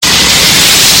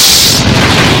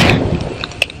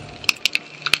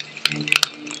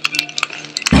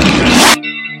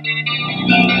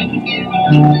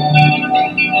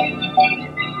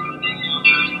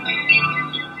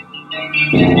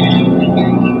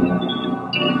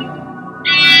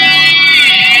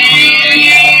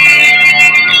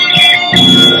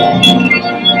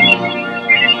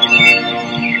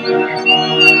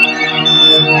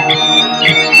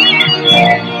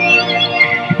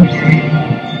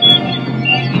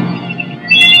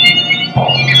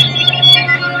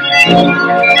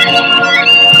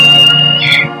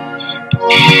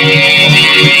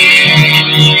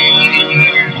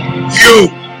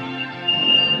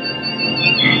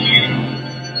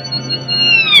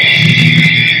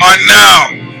are now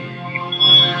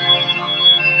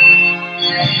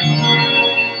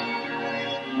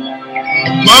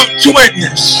about to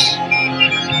witness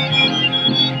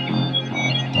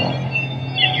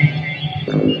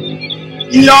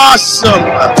the awesome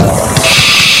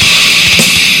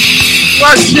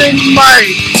Russian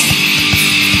might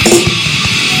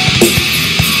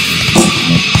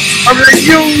of the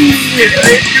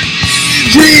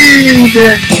Eugene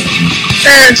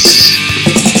S.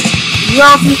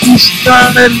 Lovely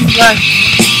started like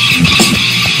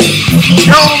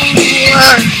no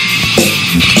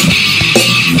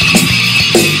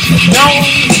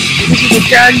this is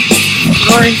again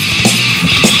going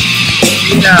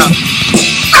now.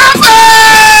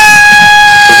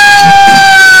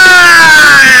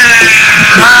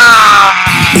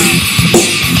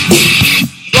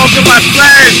 Welcome my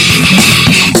friends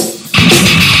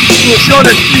to a show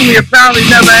that seemingly apparently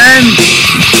never ends.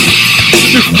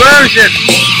 This version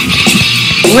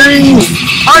 300.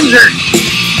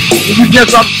 If you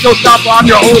just up Stomper, I'm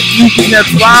your host, Eugene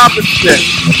Robinson.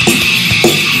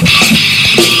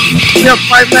 Your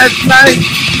fight last night?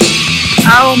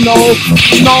 I don't know.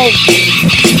 No.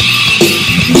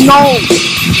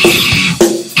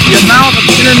 The amount of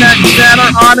internet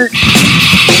chatter on it,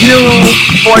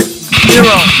 0.0.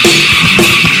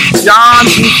 John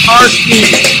Butarski.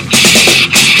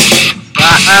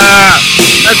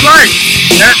 That's right.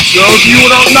 Those of you who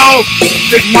don't know,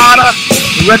 Big Mata,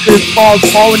 the record is called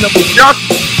Falling of the Just.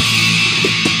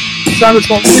 The song is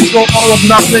called Intro All of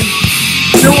Nothing.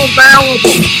 Still available.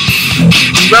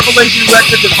 Revelation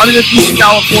Records in Huntington Beach,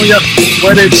 California,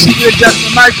 where they secret death the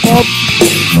nightclub.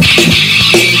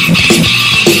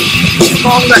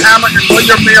 Call the hammer and run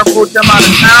your mayor, vote them out of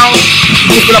town.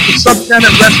 Open up a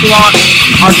substandard restaurant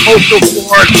on Coastal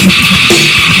Florida.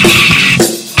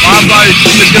 My body's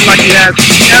looking like he has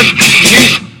every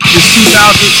week since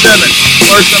 2007.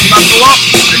 First I'm knuckle up,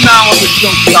 and now I'm the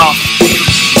showstopper.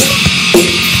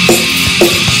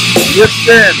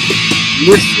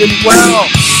 Listen well.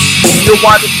 Hear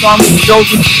why the song was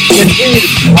chosen, and here is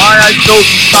why I chose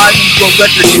to sign into a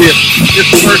record deal. This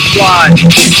first line.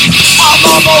 I'm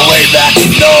on my way back to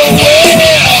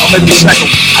nowhere. Maybe second.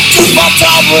 I took my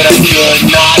time, but I could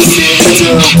not see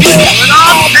too clear. And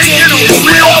I'm taking a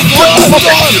real front look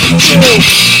at you.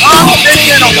 I'm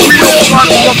taking a real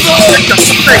front look at the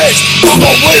face. I'm on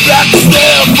my way back to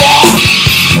Stomper.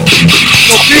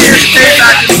 So be here, stay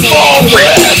back and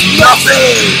forward.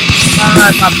 Nothing.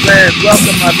 Alright, my friends.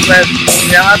 Welcome, my friends.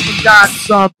 Yeah,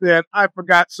 I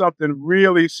forgot something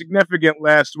really significant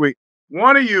last week.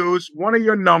 Want to use one of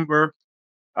your number,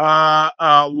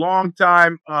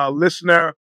 long-time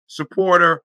listener,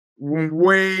 supporter,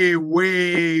 way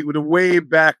with a way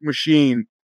back machine,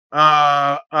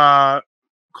 called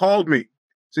me.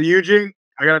 So Eugene,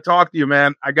 I gotta talk to you,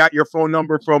 man. I got your phone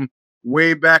number from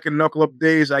way back in Knuckle Up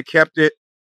days. I kept it.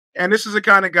 And this is the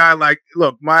kind of guy like,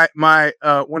 look, my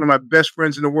one of my best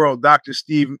friends in the world, Dr.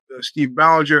 Steve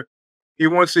Ballinger, he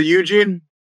once said, Eugene,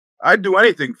 I'd do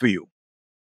anything for you.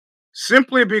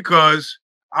 Simply because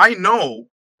I know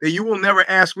that you will never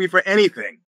ask me for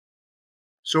anything.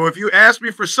 So if you ask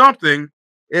me for something,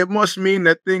 it must mean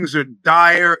that things are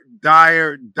dire.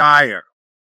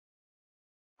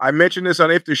 I mentioned this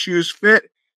on If the Shoes Fit.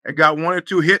 I got 1 or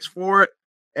 2 hits for it.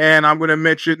 And I'm going to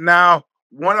mention now,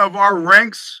 one of our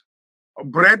ranks,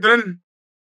 brethren,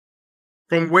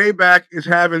 from way back is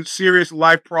having serious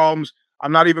life problems.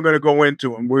 I'm not even going to go into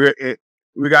them. We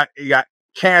got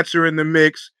cancer in the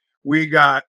mix. We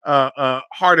got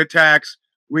heart attacks.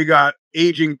 We got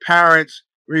aging parents.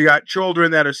 We got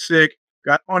children that are sick.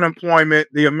 Got unemployment.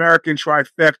 The American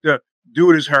trifecta.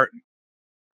 Dude is hurting.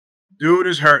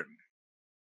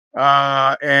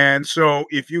 And so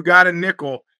if you got a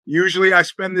nickel, usually I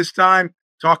spend this time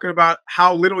talking about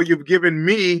how little you've given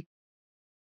me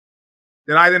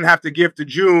that I didn't have to give to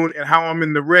June and how I'm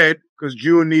in the red because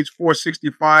June needs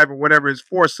 465 or whatever is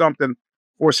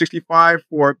 465,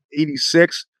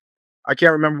 486. I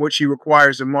can't remember what she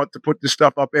requires a month to put this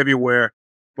stuff up everywhere,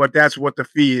 but that's what the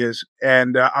fee is.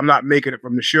 And I'm not making it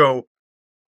from the show.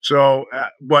 So,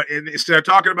 but instead of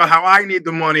talking about how I need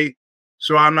the money,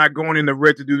 so I'm not going in the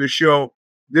red to do the show,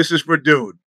 this is for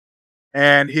Dude.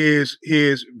 And his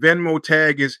Venmo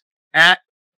tag is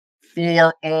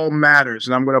 @4allmatters,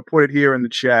 and I'm going to put it here in the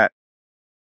chat.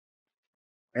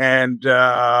 And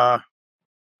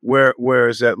where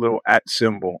is that little @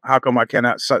 symbol? How come I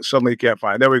suddenly can't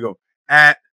find it? There we go.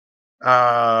 And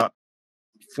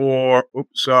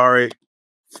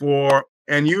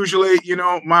usually,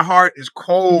 my heart is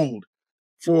cold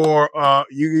for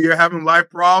you're having life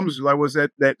problems. Like was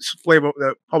that Flavor,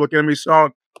 that Public Enemy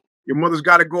song? Your mother's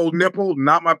got a gold nipple,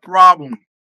 not my problem.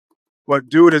 But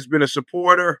dude has been a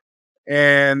supporter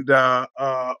and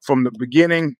from the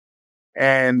beginning,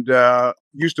 and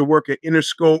used to work at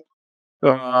Interscope,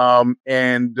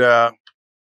 and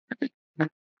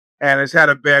has had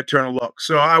a bad turn of luck.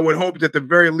 So I would hope that at the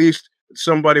very least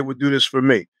somebody would do this for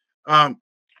me. I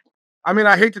mean,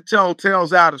 I hate to tell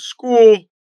tales out of school,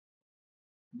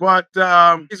 but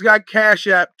he's got Cash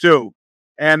App too,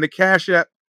 and the Cash App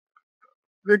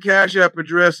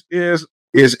address is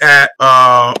at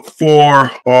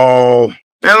for all.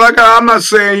 And like, I'm not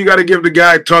saying you got to give the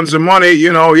guy tons of money.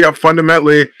 You know, yeah,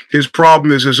 fundamentally his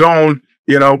problem is his own.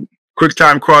 You know, quick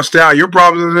time crossed out. Your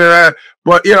problem is that.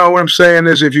 But you know what I'm saying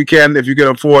is, if you can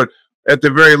afford, at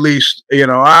the very least, you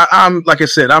know, I'm like I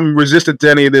said, I'm resistant to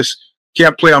any of this.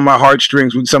 Can't play on my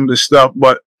heartstrings with some of this stuff.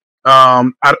 But I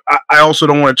also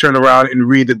don't want to turn around and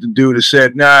read that the dude has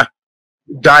said, nah,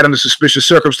 died under suspicious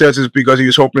circumstances because he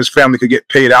was hoping his family could get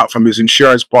paid out from his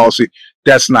insurance policy.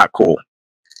 That's not cool.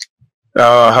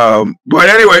 But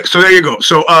anyway, so there you go.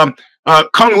 So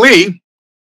Kung Lee,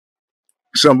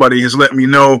 somebody has let me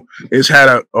know, has had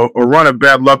a run of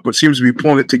bad luck, but seems to be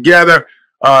pulling it together.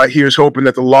 Here's hoping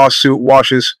that the lawsuit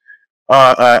washes,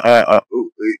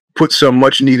 put some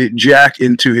much needed jack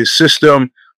into his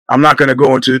system. I'm not going to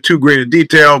go into too great a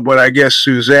detail, but I guess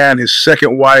Suzanne, his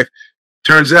second wife,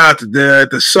 turns out that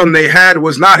the son they had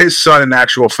was not his son in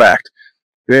actual fact.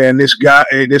 And this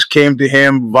came to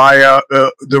him via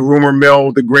the rumor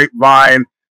mill, the grapevine,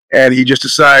 and he just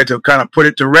decided to kind of put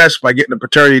it to rest by getting a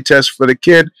paternity test for the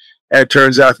kid. And it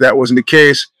turns out that wasn't the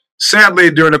case. Sadly,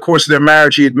 during the course of their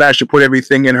marriage, he had managed to put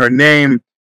everything in her name.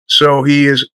 So he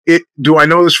is it. Do I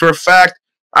know this for a fact?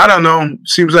 I don't know.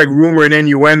 Seems like rumor and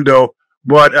innuendo.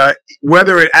 But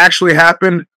whether it actually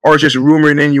happened or it's just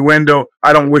rumor and innuendo,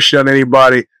 I don't wish it on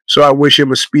anybody. So I wish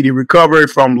him a speedy recovery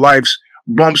from life's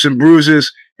bumps and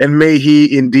bruises, and may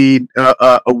he indeed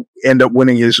end up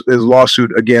winning his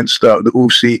lawsuit against the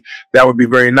UFC. That would be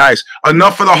very nice.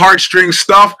 Enough of the heartstring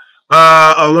stuff.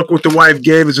 Look what the wife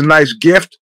gave as a nice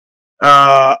gift.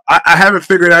 I haven't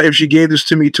figured out if she gave this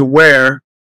to me to wear,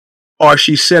 or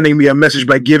she's sending me a message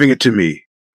by giving it to me.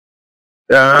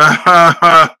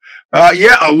 Yeah,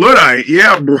 a Luddite.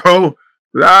 Yeah, bro.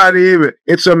 Not even.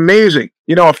 It's amazing.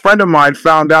 You know, a friend of mine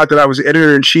found out that I was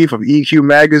editor-in-chief of EQ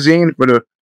magazine for the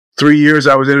 3 years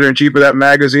I was editor-in-chief of that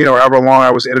magazine, or however long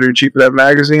I was editor-in-chief of that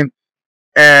magazine.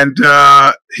 And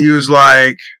he was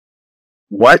like,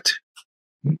 what?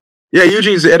 Yeah,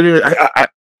 Eugene's the editor.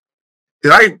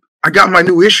 I got my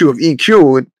new issue of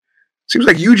EQ. It seems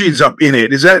like Eugene's up in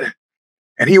it. Is that?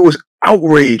 And he was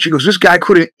outraged. He goes, this guy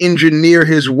couldn't engineer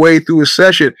his way through a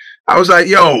session. I was like,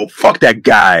 yo, fuck that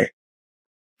guy.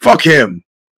 Fuck him.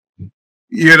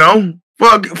 You know?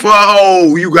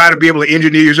 Oh, you got to be able to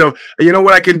engineer yourself. And you know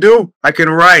what I can do? I can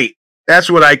write. That's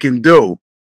what I can do.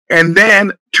 And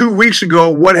then 2 weeks ago,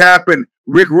 what happened?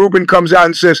 Rick Rubin comes out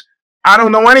and says, I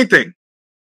don't know anything.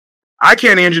 I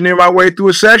can't engineer my way through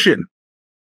a session.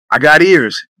 I got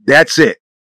ears. That's it.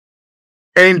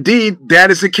 And indeed,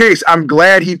 that is the case. I'm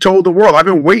glad he told the world. I've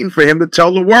been waiting for him to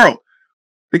tell the world.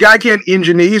 The guy can't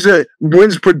engineer. He's a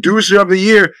wins producer of the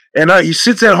year. And he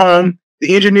sits at home.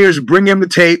 The engineers bring him the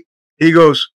tape. He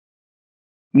goes,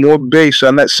 more bass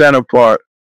on that center part.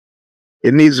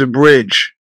 It needs a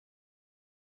bridge.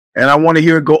 And I want to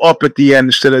hear it go up at the end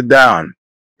instead of down.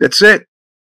 That's it.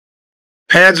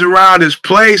 Pads around his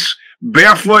place,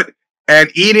 barefoot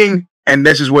and eating. And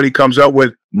this is what he comes up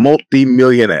with,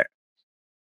 multi-millionaire.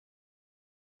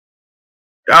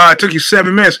 It took you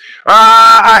 7 minutes.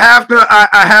 I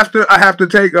have to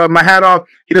take my hat off.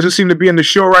 He doesn't seem to be in the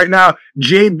show right now.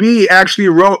 JB actually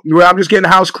wrote, well, I'm just getting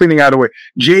house cleaning out of the way.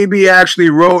 JB actually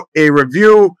wrote a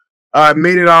review,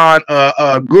 made it on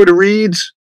Goodreads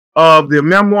of the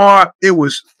memoir. It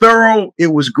was thorough. It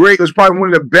was great. It was probably one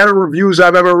of the better reviews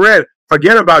I've ever read.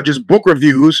 Forget about just book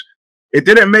reviews. It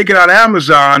didn't make it on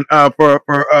Amazon for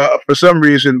some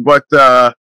reason, but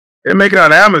it didn't make it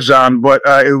on Amazon, but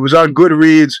it was on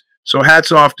Goodreads. So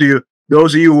hats off to you.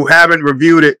 Those of you who haven't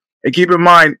reviewed it, and keep in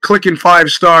mind, clicking 5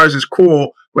 stars is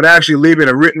cool, but actually leaving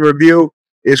a written review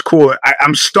is cool.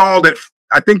 I'm stalled at,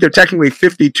 I think they're technically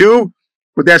 52,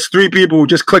 but that's 3 people who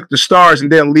just click the stars and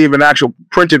didn't leave an actual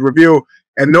printed review,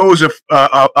 and those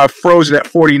are frozen at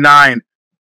 49.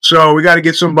 So we got to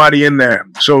get somebody in there.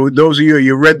 So those of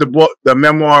you read the book, the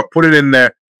memoir, put it in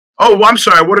there. Oh, I'm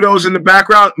sorry. What are those in the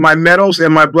background? My medals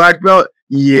and my black belt?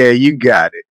 Yeah, you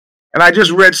got it. And I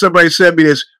just read somebody sent me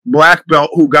this black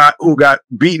belt who got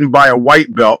beaten by a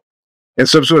white belt in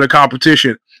some sort of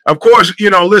competition. Of course, you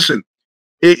know, listen,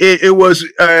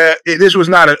 this was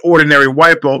not an ordinary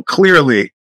white belt,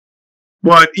 clearly.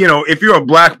 But if you're a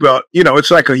black belt,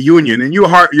 it's like a union, and your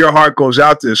heart goes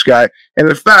out to this guy. And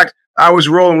in fact, I was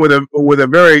rolling with a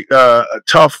very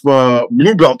tough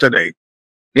blue belt today.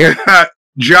 Yeah,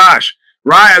 Josh.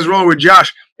 Raya's rolling with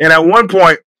Josh, and at one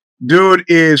point, dude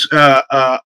is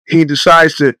he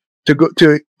decides to go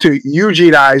to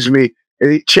Eugene-ize me,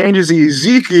 and he changes the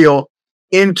Ezekiel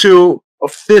into a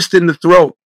fist in the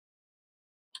throat,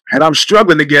 and I'm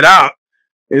struggling to get out.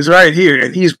 It's right here,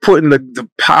 and he's putting the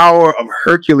power of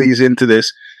Hercules into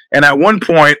this. And at one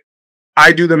point,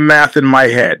 I do the math in my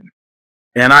head,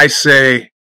 and I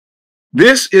say,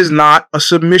 this is not a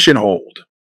submission hold.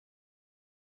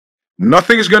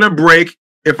 Nothing's going to break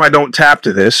if I don't tap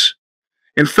to this.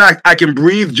 In fact, I can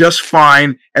breathe just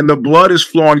fine, and the blood is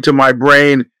flowing to my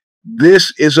brain.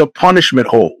 This is a punishment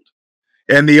hold.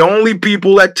 And the only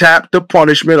people that tap the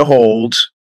punishment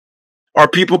holds are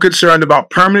people concerned about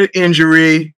permanent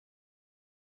injury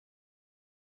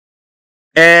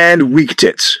and weak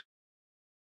tits.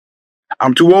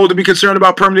 I'm too old to be concerned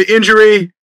about permanent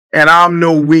injury, and I'm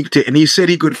no weak tit. And he said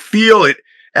he could feel it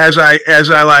as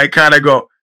I like kind of go,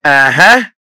 uh-huh.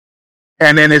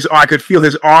 And then I could feel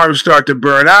his arms start to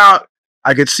burn out.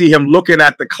 I could see him looking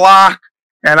at the clock,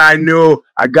 and I knew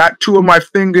I got two of my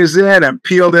fingers in and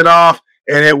peeled it off,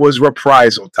 and it was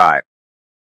reprisal time.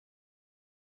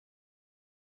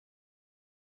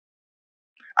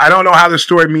 I don't know how the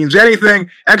story means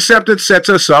anything, except it sets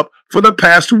us up for the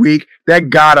past week that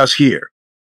got us here.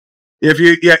 If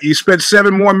you spent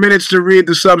 7 more minutes to read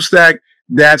the Substack,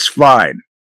 that's fine.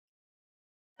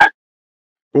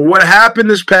 But what happened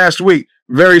this past week?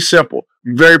 Very simple,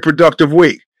 very productive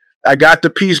week. I got the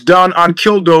piece done on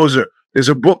Killdozer. There's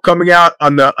a book coming out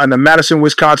on the Madison,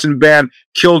 Wisconsin band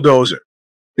Killdozer.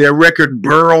 Their record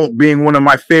Burl being one of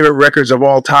my favorite records of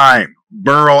all time.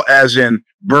 Burl as in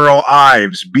Burl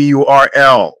Ives,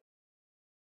 B-U-R-L.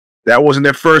 That wasn't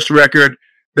their first record.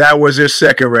 That was their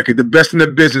second record. The best in the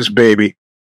business, baby.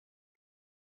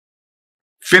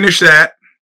 Finish that.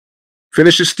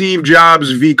 Finish the Steve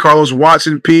Jobs v. Carlos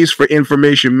Watson piece for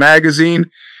Information Magazine.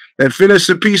 Then finish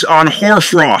the piece on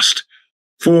Hoarfrost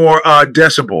for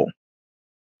Decibel.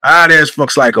 There's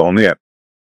Fuck Psycho on there.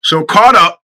 So caught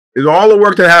up is all the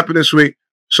work that happened this week.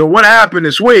 So what happened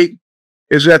this week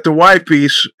is that the wife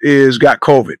piece got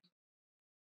COVID.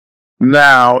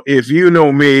 Now, if you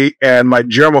know me and my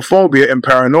germophobia and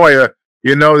paranoia,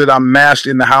 you know that I'm masked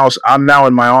in the house. I'm now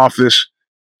in my office.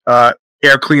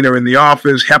 Air cleaner in the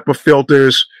office, HEPA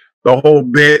filters, the whole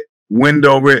bit,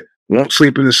 window it, won't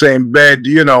sleep in the same bed,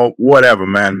 whatever,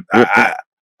 man.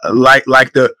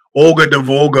 Like the Olga the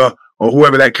Volga or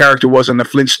whoever that character was on the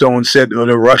Flintstones said,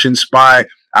 the Russian spy,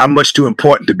 I'm much too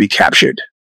important to be captured.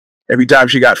 Every time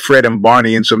she got Fred and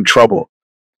Barney in some trouble.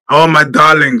 Oh, my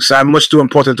darlings, I'm much too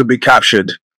important to be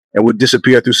captured, and would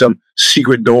disappear through some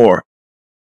secret door.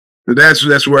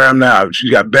 That's where I'm now.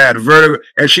 She's got bad vertigo,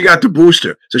 and she got the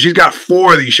booster. So she's got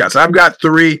 4 of these shots. I've got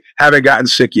 3, haven't gotten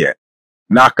sick yet.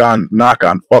 Knock on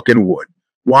fucking wood.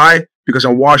 Why? Because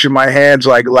I'm washing my hands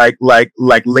like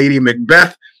Lady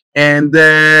Macbeth, and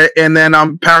then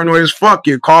I'm paranoid as fuck.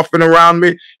 You're coughing around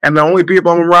me, and the only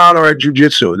people I'm around are at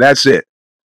jiu-jitsu. That's it.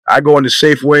 I go in the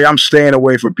safe way. I'm staying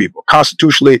away from people.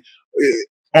 Constitutionally,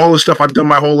 all the stuff I've done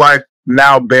my whole life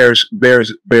now bears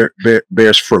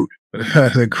fruit.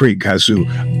 The creek kazoo.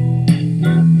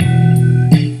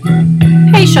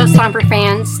 Hey, Show Stomper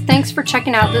fans. Thanks for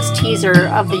checking out this teaser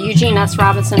of the Eugene S.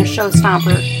 Robinson Show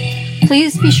Stomper.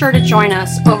 Please be sure to join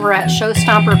us over at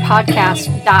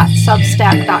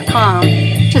showstomperpodcast.substack.com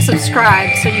to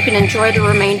subscribe so you can enjoy the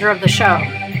remainder of the show.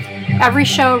 Every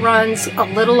show runs a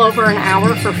little over an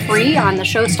hour for free on the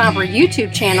Show Stomper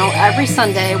YouTube channel every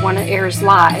Sunday when it airs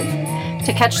live.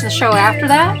 To catch the show after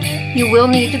that, you will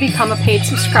need to become a paid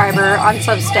subscriber on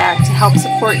Substack to help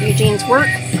support Eugene's work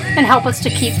and help us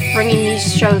to keep bringing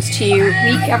these shows to you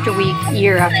week after week,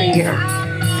 year after year.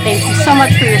 Thank you so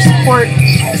much for your support.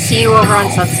 See you over on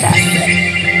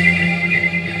Substack.